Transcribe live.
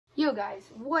Yo guys,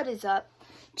 what is up?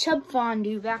 Chub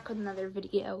Fondue back with another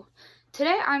video.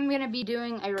 Today I'm going to be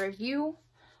doing a review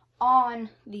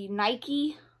on the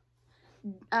Nike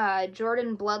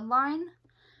Jordan Bloodline.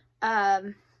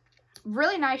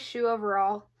 Really nice shoe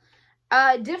overall.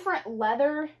 Different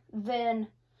leather than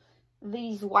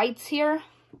these whites here.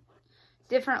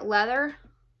 Different leather.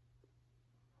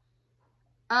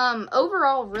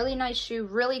 Overall, really nice shoe,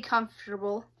 really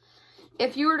comfortable.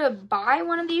 If you were to buy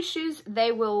one of these shoes,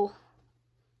 they will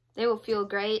feel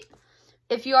great.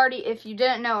 If you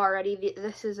didn't know already,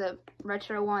 this is a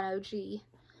Retro One OG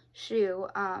shoe.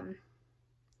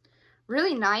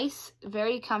 Really nice,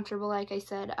 very comfortable, like I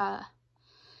said.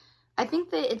 I think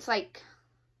that it's like,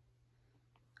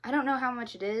 I don't know how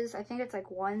much it is. I think it's like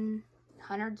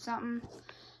 100 something.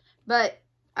 But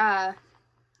yeah,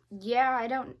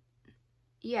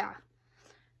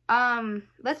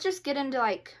 let's just get into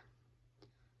like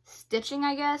stitching,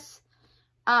 I guess.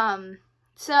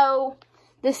 So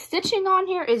the stitching on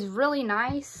here is really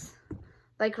nice,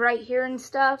 like right here and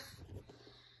stuff.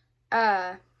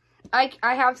 I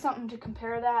have something to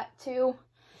compare that to.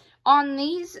 On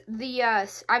these,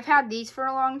 I've had these for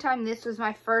a long time. This was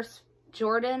my first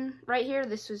Jordan right here.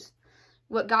 This was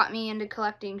what got me into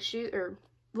collecting shoes, or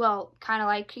well, kind of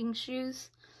liking shoes.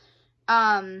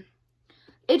 It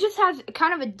just has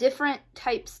kind of a different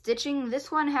type stitching. This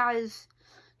one has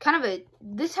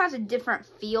this has a different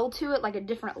feel to it, like a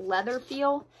different leather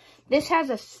feel. This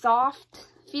has a soft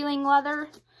feeling leather.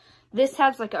 This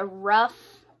has like a rough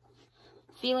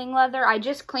feeling leather. I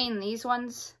just cleaned these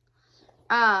ones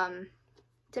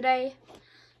today.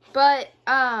 But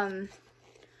on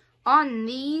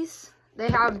these, they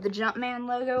have the Jumpman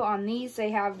logo. On these,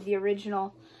 they have the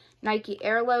original Nike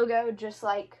Air logo, just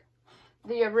like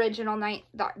the original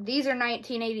these are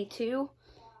 1982.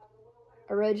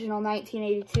 Original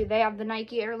 1982. They have the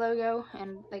Nike Air logo,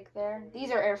 and like there.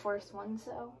 These are Air Force Ones,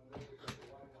 so.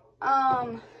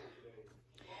 But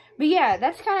yeah,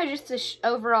 that's kind of just the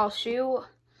overall shoe.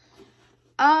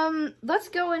 Let's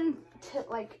go into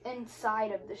like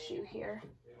inside of the shoe here.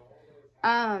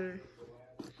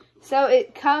 So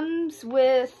it comes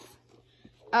with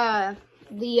Who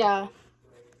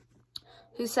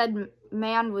Said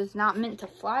Man Was Not Meant to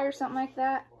Fly or something like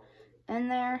that in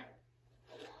there.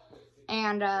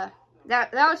 And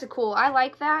that was cool. I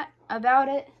like that about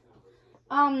it.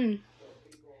 I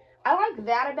like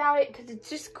that about it because it's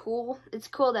just cool. It's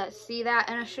cool to see that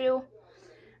in a shoe.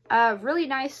 Really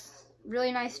nice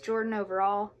Jordan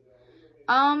overall.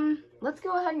 Let's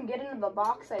go ahead and get into the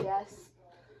box, I guess.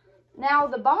 Now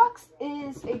the box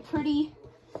is a pretty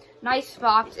nice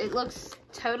box. It looks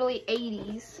totally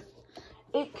 80s.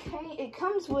 It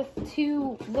comes with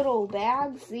two little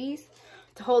bags, these,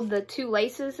 to hold the two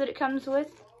laces that it comes with.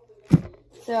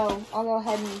 So I'll go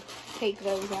ahead and take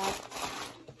those out.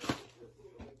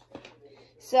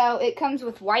 So it comes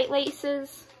with white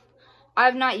laces.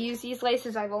 I've not used these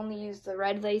laces. I've only used the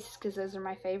red laces because those are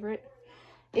my favorite.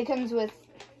 It comes with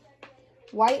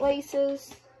white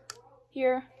laces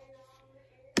here.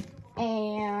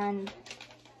 And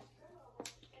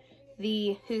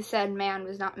the Who Said Man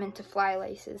Was Not Meant to Fly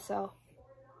laces. So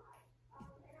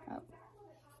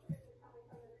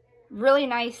really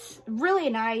nice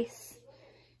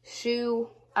shoe.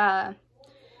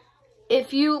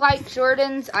 If you like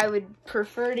Jordans, I would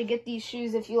prefer to get these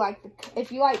shoes. If you like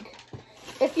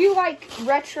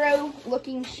retro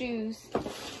looking shoes,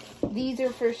 these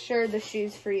are for sure the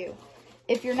shoes for you.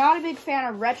 If you're not a big fan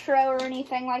of retro or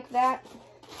anything like that,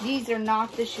 these are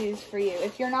not the shoes for you.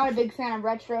 If you're not a big fan of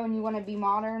retro and you want to be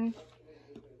modern,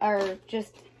 or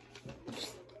just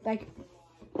like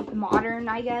modern,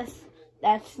 I guess,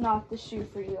 that's not the shoe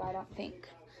for you, I don't think.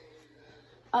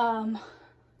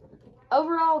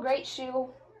 Overall, great shoe.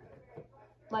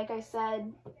 Like I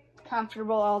said,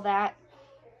 comfortable, all that.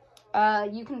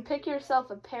 You can pick yourself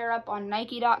a pair up on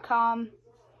Nike.com.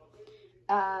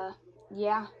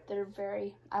 Yeah,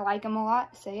 I like them a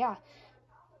lot, so yeah.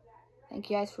 Thank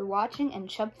you guys for watching, and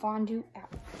Chub Fondue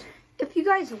out. If you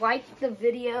guys liked the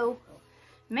video,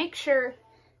 make sure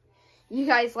you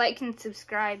guys like and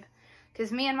subscribe,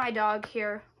 because me and my dog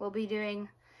here will be doing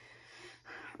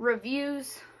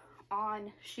reviews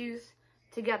on shoes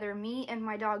together. Me and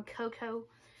my dog Coco.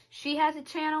 She has a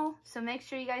channel, so make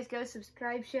sure you guys go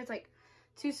subscribe. She has like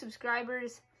 2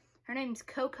 subscribers. Her name's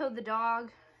Coco the dog.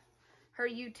 Her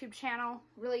YouTube channel,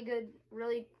 really good,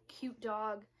 really cute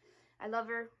dog. I love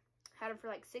her. Had her for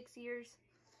like 6 years.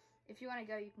 If you want to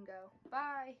go, you can go.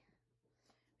 Bye.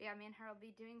 Yeah, me and her will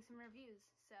be doing some reviews.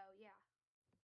 So, yeah.